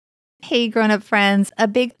Hey, grown-up friends, a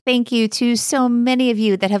big thank you to so many of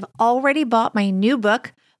you that have already bought my new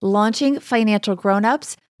book, Launching Financial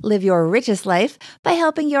Grown-Ups, Live Your Richest Life by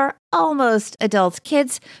helping your almost adult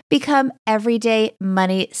kids become everyday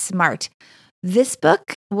money smart. This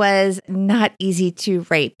book was not easy to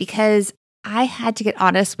write because I had to get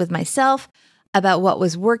honest with myself about what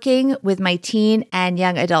was working with my teen and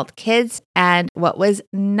young adult kids and what was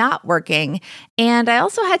not working. And I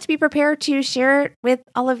also had to be prepared to share it with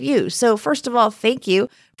all of you. So first of all, thank you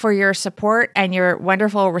for your support and your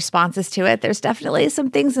wonderful responses to it. There's definitely some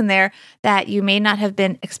things in there that you may not have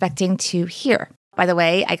been expecting to hear. By the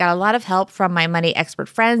way, I got a lot of help from my money expert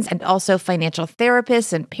friends and also financial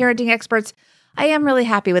therapists and parenting experts. I am really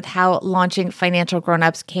happy with how Launching Financial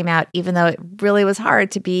Grown-Ups came out, even though it really was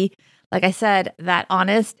hard to be, like I said, that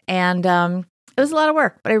honest. And it was a lot of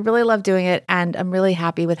work, but I really love doing it. And I'm really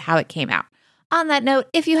happy with how it came out. On that note,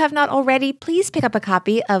 if you have not already, please pick up a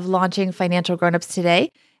copy of Launching Financial Grown-Ups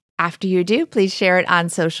today. After you do, please share it on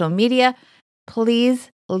social media.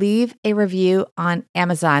 Please leave a review on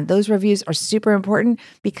Amazon. Those reviews are super important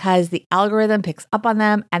because the algorithm picks up on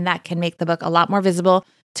them and that can make the book a lot more visible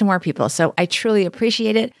to more people. So I truly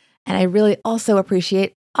appreciate it. And I really also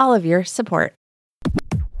appreciate all of your support.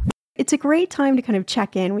 It's a great time to kind of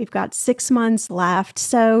check in. We've got 6 months left.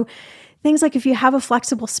 So things like if you have a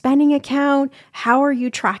flexible spending account, how are you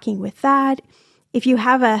tracking with that? If you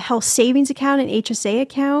have a health savings account, an HSA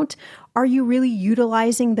account, are you really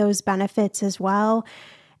utilizing those benefits as well?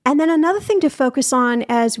 And then another thing to focus on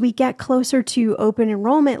as we get closer to open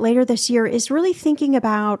enrollment later this year is really thinking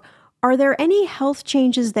about, are there any health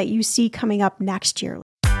changes that you see coming up next year?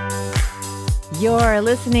 You're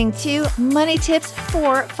listening to Money Tips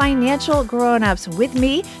for Financial Grown-Ups with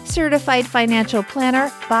me, certified financial planner,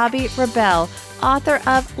 Bobbi Rebell, author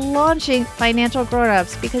of Launching Financial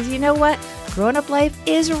Grown-Ups, because you know what? Grown-up life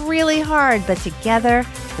is really hard, but together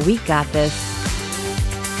we got this.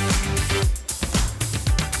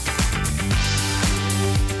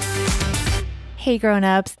 Hey,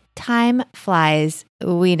 grown-ups. Time flies,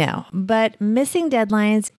 we know, but missing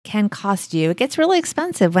deadlines can cost you. It gets really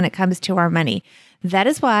expensive when it comes to our money. That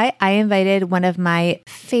is why I invited one of my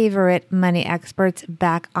favorite money experts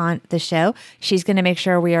back on the show. She's going to make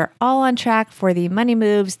sure we are all on track for the money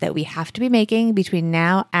moves that we have to be making between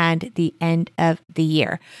now and the end of the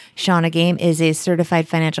year. Shawna Game is a certified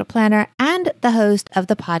financial planner and the host of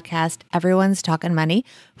the podcast, Everyone's Talking Money,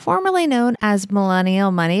 formerly known as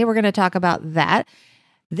Millennial Money. We're going to talk about that.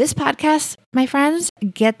 This podcast, my friends,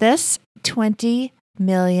 get this, 20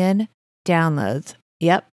 million downloads.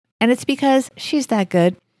 Yep. And it's because she's that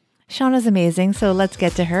good. Shawna's amazing. So let's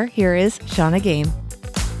get to her. Here is Shawna Game.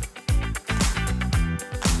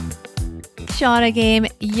 Shawna Game,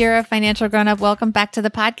 you're a financial grown-up. Welcome back to the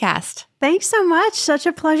podcast. Thanks so much. Such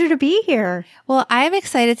a pleasure to be here. Well, I'm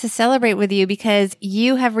excited to celebrate with you because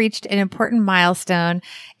you have reached an important milestone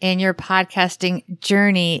in your podcasting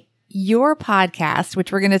journey. Your podcast,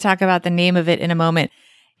 which we're going to talk about the name of it in a moment,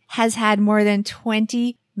 has had more than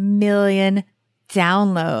 20 million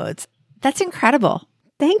downloads. That's incredible.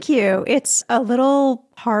 Thank you. It's a little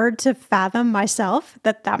hard to fathom myself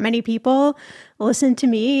that many people listen to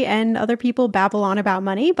me and other people babble on about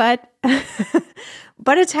money, but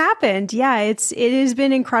but it's happened. Yeah, it has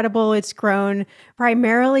been incredible. It's grown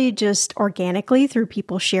primarily just organically through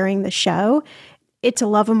people sharing the show. It's a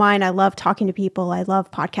love of mine. I love talking to people. I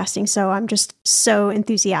love podcasting. So I'm just so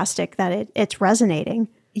enthusiastic that it's resonating.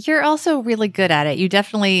 You're also really good at it. You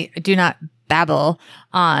definitely do not babble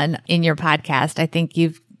on in your podcast. I think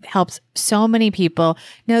you've helped so many people.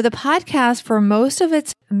 No, the podcast, for most of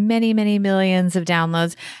its many, many millions of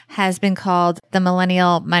downloads, has been called the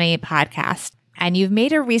Millennial Money Podcast. And you've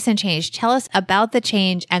made a recent change. Tell us about the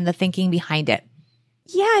change and the thinking behind it.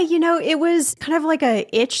 Yeah, it was kind of like a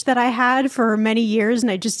itch that I had for many years,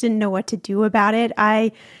 and I just didn't know what to do about it.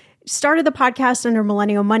 I started the podcast under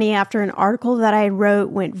Millennial Money after an article that I wrote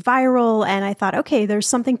went viral, and I thought, okay, there's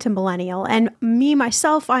something to millennial. And me,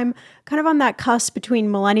 myself, I'm kind of on that cusp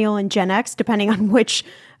between millennial and Gen X, depending on which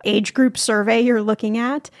age group survey you're looking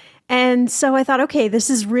at. And so I thought, okay, this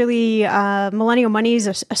is really, Millennial Money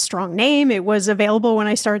is a strong name. It was available when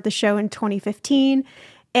I started the show in 2015.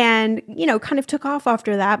 And, kind of took off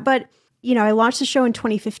after that. But, I launched the show in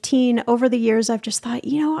 2015. Over the years, I've just thought,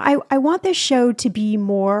 I want this show to be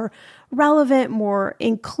more relevant, more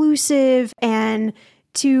inclusive, and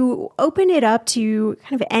to open it up to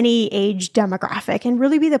kind of any age demographic and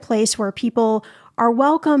really be the place where people are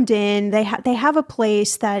welcomed in. They have a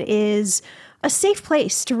place that is a safe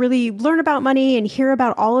place to really learn about money and hear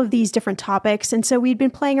about all of these different topics. And so we'd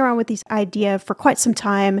been playing around with this idea for quite some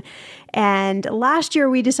time. And last year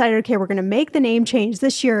we decided, okay, we're going to make the name change.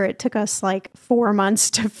 This year it took us like 4 months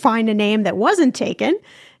to find a name that wasn't taken.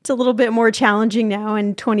 It's a little bit more challenging now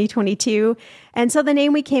in 2022. And so the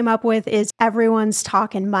name we came up with is Everyone's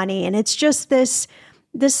Talking Money. And it's just this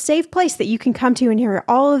safe place that you can come to and hear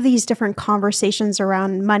all of these different conversations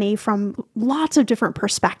around money from lots of different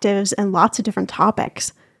perspectives and lots of different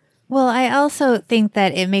topics. Well, I also think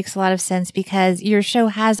that it makes a lot of sense because your show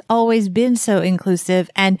has always been so inclusive.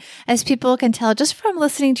 And as people can tell just from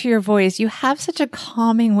listening to your voice, you have such a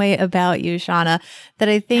calming way about you, Shauna, that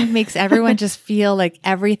I think makes everyone just feel like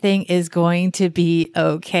everything is going to be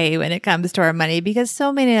okay when it comes to our money, because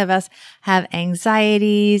so many of us have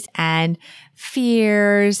anxieties and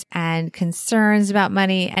fears and concerns about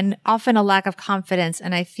money and often a lack of confidence.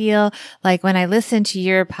 And I feel like when I listen to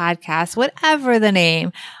your podcast, whatever the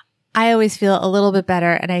name, I always feel a little bit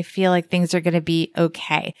better and I feel like things are going to be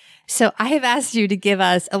okay. So I have asked you to give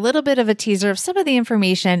us a little bit of a teaser of some of the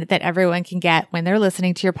information that everyone can get when they're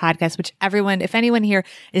listening to your podcast, which everyone, if anyone here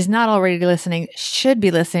is not already listening, should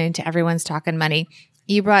be listening to Everyone's Talking Money.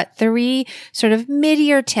 You brought 3 sort of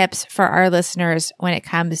mid-year tips for our listeners when it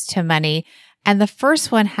comes to money. And the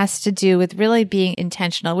first one has to do with really being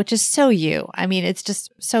intentional, which is so you. I mean, it's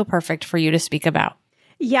just so perfect for you to speak about.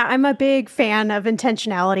 Yeah, I'm a big fan of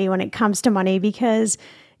intentionality when it comes to money because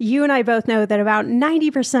you and I both know that about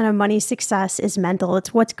 90% of money success is mental.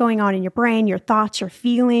 It's what's going on in your brain, your thoughts, your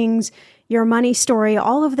feelings, your money story.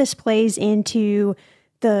 All of this plays into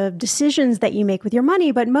the decisions that you make with your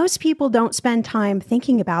money, but most people don't spend time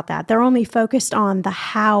thinking about that. They're only focused on the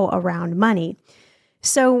how around money.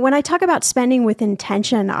 So when I talk about spending with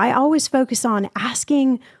intention, I always focus on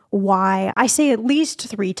asking why. I say at least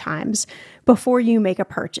 3 times before you make a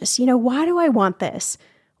purchase. You know, why do I want this?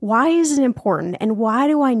 Why is it important? And why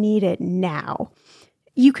do I need it now?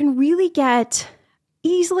 You can really get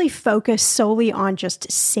easily focused solely on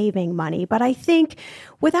just saving money. But I think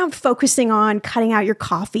without focusing on cutting out your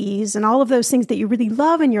coffees and all of those things that you really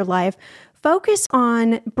love in your life, focus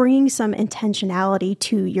on bringing some intentionality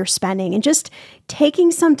to your spending and just taking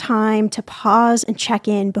some time to pause and check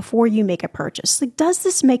in before you make a purchase. Like, does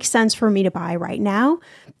this make sense for me to buy right now?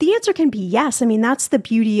 The answer can be yes. I mean, that's the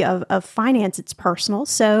beauty of finance. It's personal.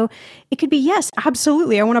 So it could be yes,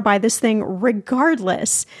 absolutely. I want to buy this thing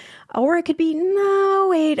regardless. Or it could be, no,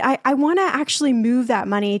 wait, I want to actually move that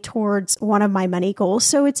money towards one of my money goals.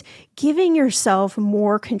 So it's giving yourself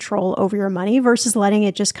more control over your money versus letting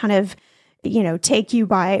it just kind of, take you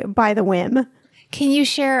by the whim. Can you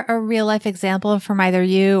share a real life example from either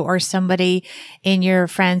you or somebody in your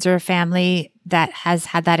friends or family that has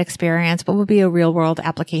had that experience? What would be a real world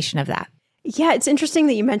application of that? Yeah, it's interesting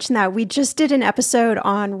that you mentioned that. We just did an episode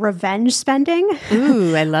on revenge spending.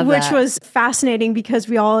 Ooh, I love which that. was fascinating because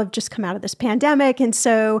we all have just come out of this pandemic. And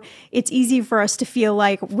so it's easy for us to feel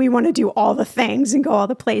like we want to do all the things and go all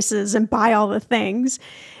the places and buy all the things.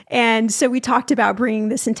 And so we talked about bringing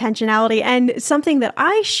this intentionality. And something that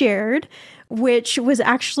I shared, which was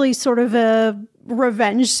actually sort of a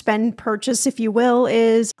revenge spend purchase, if you will,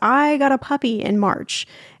 is I got a puppy in March.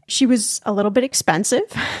 She was a little bit expensive.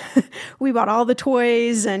 We bought all the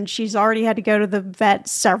toys and she's already had to go to the vet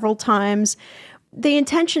several times. The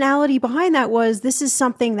intentionality behind that was this is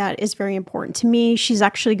something that is very important to me. She's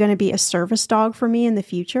actually going to be a service dog for me in the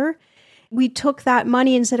future. We took that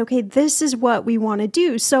money and said, okay, this is what we want to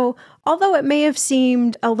do. So although it may have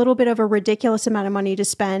seemed a little bit of a ridiculous amount of money to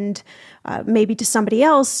spend, maybe to somebody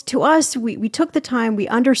else, to us, we took the time, we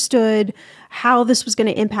understood how this was going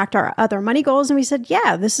to impact our other money goals. And we said,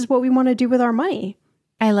 yeah, this is what we want to do with our money.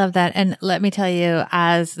 I love that. And let me tell you,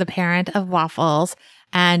 as the parent of Waffles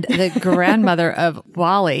and the grandmother of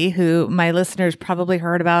Wally, who my listeners probably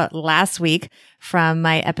heard about last week from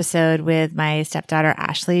my episode with my stepdaughter,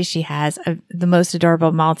 Ashley. She has the most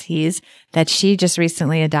adorable Maltese that she just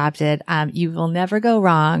recently adopted. You will never go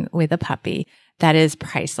wrong with a puppy. That is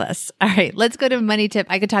priceless. All right, let's go to money tip.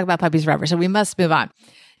 I could talk about puppies forever, so we must move on.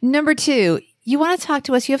 Number 2, you want to talk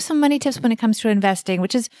to us. You have some money tips when it comes to investing,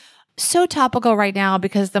 which is so topical right now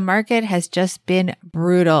because the market has just been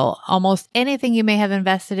brutal. Almost anything you may have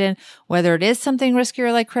invested in, whether it is something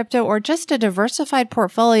riskier like crypto or just a diversified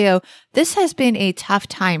portfolio, this has been a tough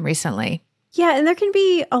time recently. Yeah, and there can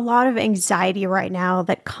be a lot of anxiety right now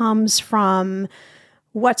that comes from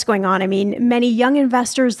what's going on. I mean, many young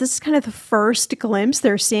investors, this is kind of the first glimpse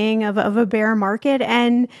they're seeing of a bear market.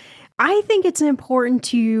 And I think it's important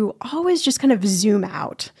to always just kind of zoom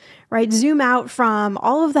out, right? Zoom out from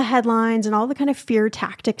all of the headlines and all the kind of fear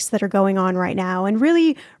tactics that are going on right now and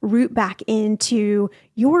really root back into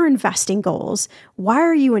your investing goals. Why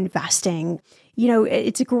are you investing?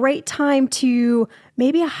 It's a great time to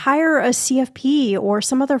maybe hire a CFP or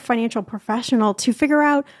some other financial professional to figure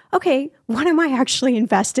out, okay, what am I actually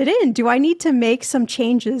invested in? Do I need to make some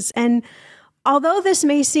changes? And although this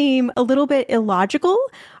may seem a little bit illogical,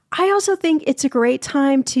 I also think it's a great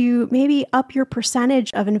time to maybe up your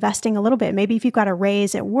percentage of investing a little bit. Maybe if you've got a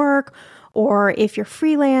raise at work, or if you're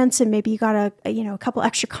freelance and maybe you got a couple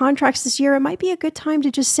extra contracts this year, it might be a good time to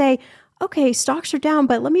just say, okay, stocks are down,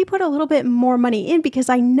 but let me put a little bit more money in because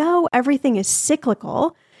I know everything is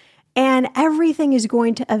cyclical and everything is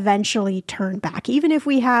going to eventually turn back. Even if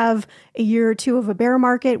we have a year or two of a bear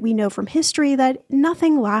market, we know from history that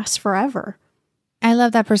nothing lasts forever. I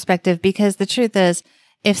love that perspective because the truth is,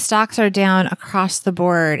 if stocks are down across the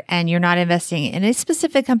board and you're not investing in a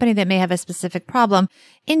specific company that may have a specific problem,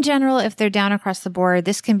 in general, if they're down across the board,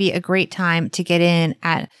 this can be a great time to get in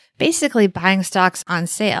at basically buying stocks on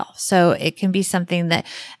sale. So it can be something that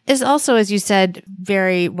is also, as you said,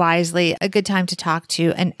 very wisely, a good time to talk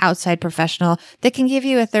to an outside professional that can give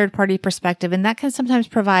you a third-party perspective. And that can sometimes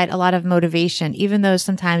provide a lot of motivation. Even though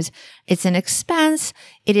sometimes it's an expense,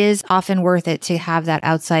 it is often worth it to have that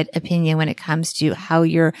outside opinion when it comes to how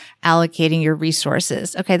you're allocating your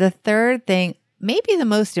resources. Okay, the third thing, maybe the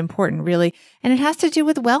most important really, and it has to do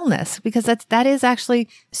with wellness because that is actually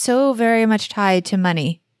so very much tied to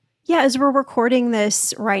money. Yeah, as we're recording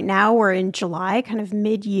this right now, we're in July, kind of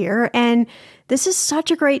mid-year, and this is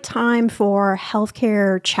such a great time for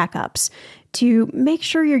healthcare checkups to make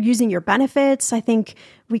sure you're using your benefits. I think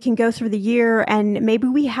we can go through the year and maybe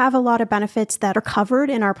we have a lot of benefits that are covered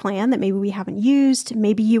in our plan that maybe we haven't used.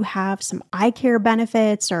 Maybe you have some eye care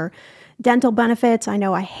benefits or dental benefits. I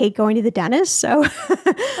know I hate going to the dentist, so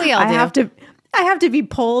we all do. I have to be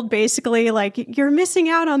pulled basically like you're missing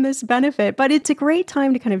out on this benefit, but it's a great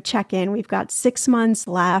time to kind of check in. We've got 6 months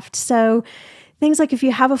left. So things like if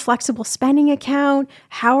you have a flexible spending account,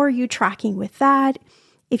 how are you tracking with that?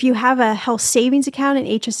 If you have a health savings account, an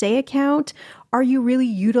HSA account, are you really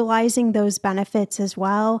utilizing those benefits as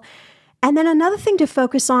well? And then another thing to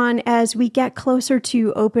focus on as we get closer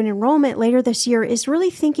to open enrollment later this year is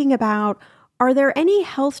really thinking about, are there any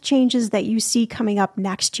health changes that you see coming up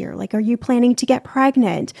next year? Like, are you planning to get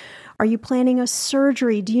pregnant? Are you planning a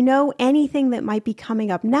surgery? Do you know anything that might be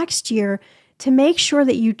coming up next year to make sure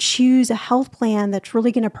that you choose a health plan that's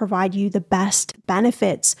really going to provide you the best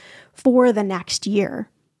benefits for the next year?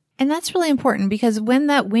 And that's really important because when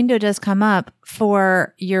that window does come up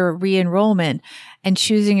for your re-enrollment and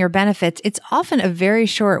choosing your benefits, it's often a very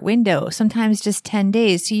short window, sometimes just 10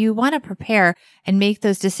 days. So you want to prepare and make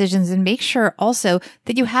those decisions and make sure also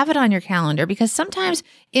that you have it on your calendar because sometimes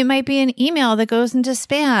it might be an email that goes into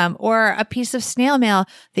spam or a piece of snail mail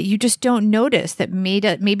that you just don't notice that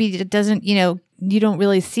maybe it doesn't, you don't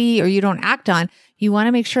really see or you don't act on. You want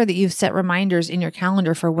to make sure that you've set reminders in your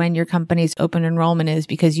calendar for when your company's open enrollment is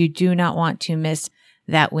because you do not want to miss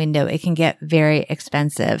that window. It can get very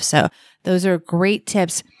expensive. So those are great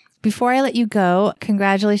tips. Before I let you go,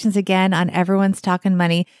 congratulations again on Everyone's Talking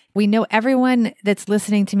Money. We know everyone that's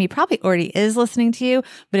listening to me probably already is listening to you,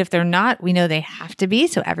 but if they're not, we know they have to be.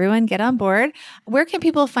 So everyone get on board. Where can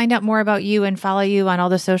people find out more about you and follow you on all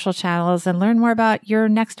the social channels and learn more about your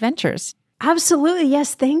next ventures? Absolutely.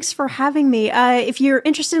 Yes. Thanks for having me. If you're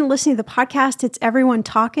interested in listening to the podcast, it's Everyone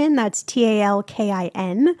Talkin'. That's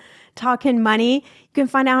TALKIN, Talkin' Money. You can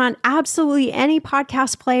find out on absolutely any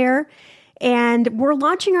podcast player. And we're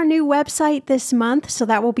launching our new website this month. So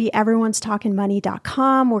that will be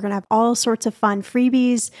everyone'stalkinmoney.com. We're going to have all sorts of fun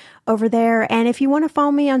freebies over there. And if you want to follow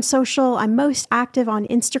me on social, I'm most active on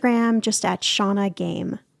Instagram, just at Shauna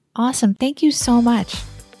Game. Awesome. Thank you so much.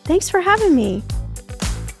 Thanks for having me.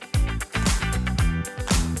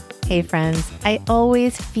 Hey friends, I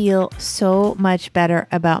always feel so much better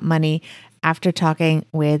about money after talking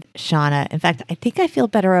with Shauna. In fact, I think I feel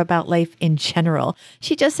better about life in general.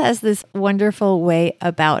 She just has this wonderful way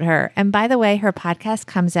about her. And by the way, her podcast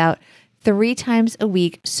comes out 3 times a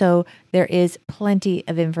week. So there is plenty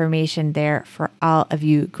of information there for all of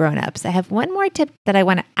you grown-ups. I have one more tip that I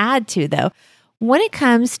want to add to though. When it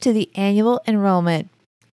comes to the annual enrollment,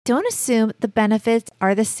 don't assume the benefits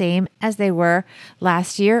are the same as they were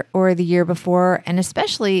last year or the year before, and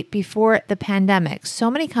especially before the pandemic. So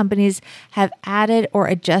many companies have added or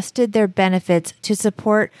adjusted their benefits to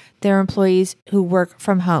support their employees who work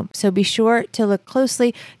from home. So be sure to look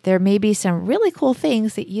closely. There may be some really cool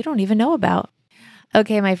things that you don't even know about.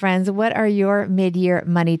 Okay, my friends, what are your mid-year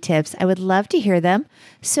money tips? I would love to hear them.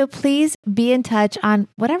 So please be in touch on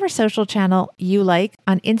whatever social channel you like.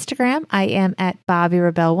 On Instagram, I am at Bobbi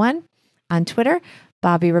Rebell 1. On Twitter,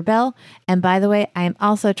 Bobbi Rebell. And by the way, I am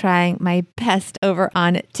also trying my best over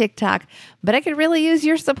on TikTok, but I could really use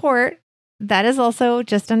your support. That is also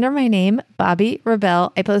just under my name, Bobbi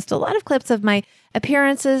Rebell. I post a lot of clips of my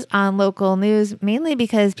appearances on local news, mainly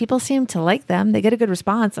because people seem to like them. They get a good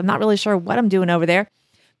response. I'm not really sure what I'm doing over there.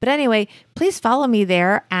 But anyway, please follow me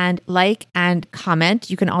there and like and comment.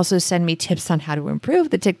 You can also send me tips on how to improve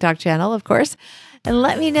the TikTok channel, of course. And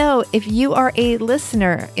let me know if you are a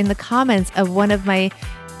listener in the comments of one of my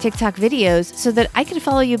TikTok videos so that I can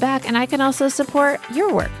follow you back and I can also support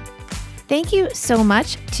your work. Thank you so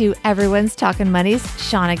much to Everyone's Talking Money's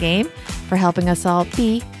Shannah Game for helping us all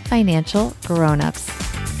be financial grown-ups.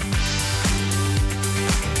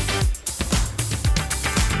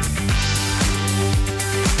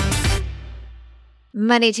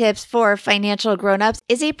 Money Tips for Financial Grown-ups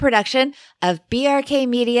is a production of BRK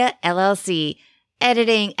Media, LLC.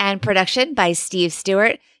 Editing and production by Steve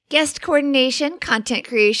Stewart. Guest coordination, content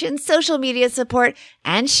creation, social media support,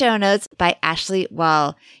 and show notes by Ashley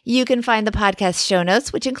Wall. You can find the podcast show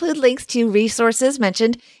notes, which include links to resources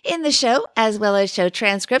mentioned in the show, as well as show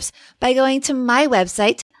transcripts, by going to my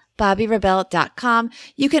website, BobbiRebell.com.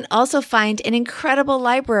 You can also find an incredible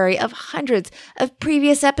library of hundreds of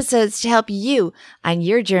previous episodes to help you on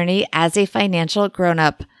your journey as a financial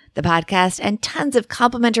grown-up. The podcast and tons of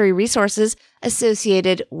complimentary resources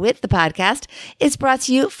associated with the podcast is brought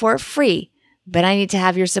to you for free, but I need to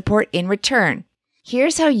have your support in return.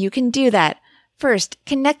 Here's how you can do that. First,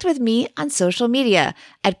 connect with me on social media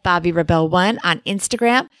at Bobbi Rebell 1 on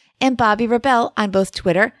Instagram and Bobbi Rebell on both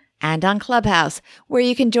Twitter and on Clubhouse, where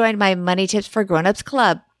you can join my Money Tips for Grown-ups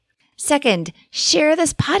Club. Second, share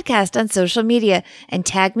this podcast on social media and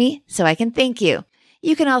tag me so I can thank you.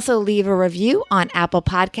 You can also leave a review on Apple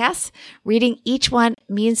Podcasts. Reading each one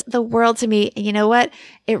means the world to me. And you know what?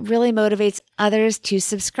 It really motivates others to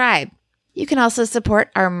subscribe. You can also support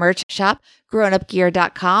our merch shop,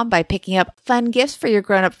 grownupgear.com, by picking up fun gifts for your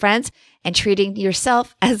grown-up friends and treating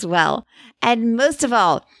yourself as well. And most of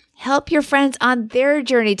all, help your friends on their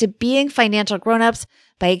journey to being financial grown-ups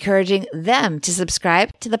by encouraging them to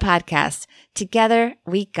subscribe to the podcast. Together,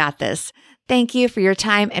 we got this. Thank you for your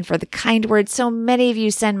time and for the kind words so many of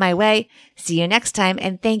you send my way. See you next time,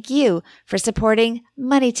 and thank you for supporting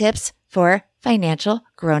Money Tips for Financial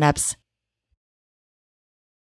Grown-ups.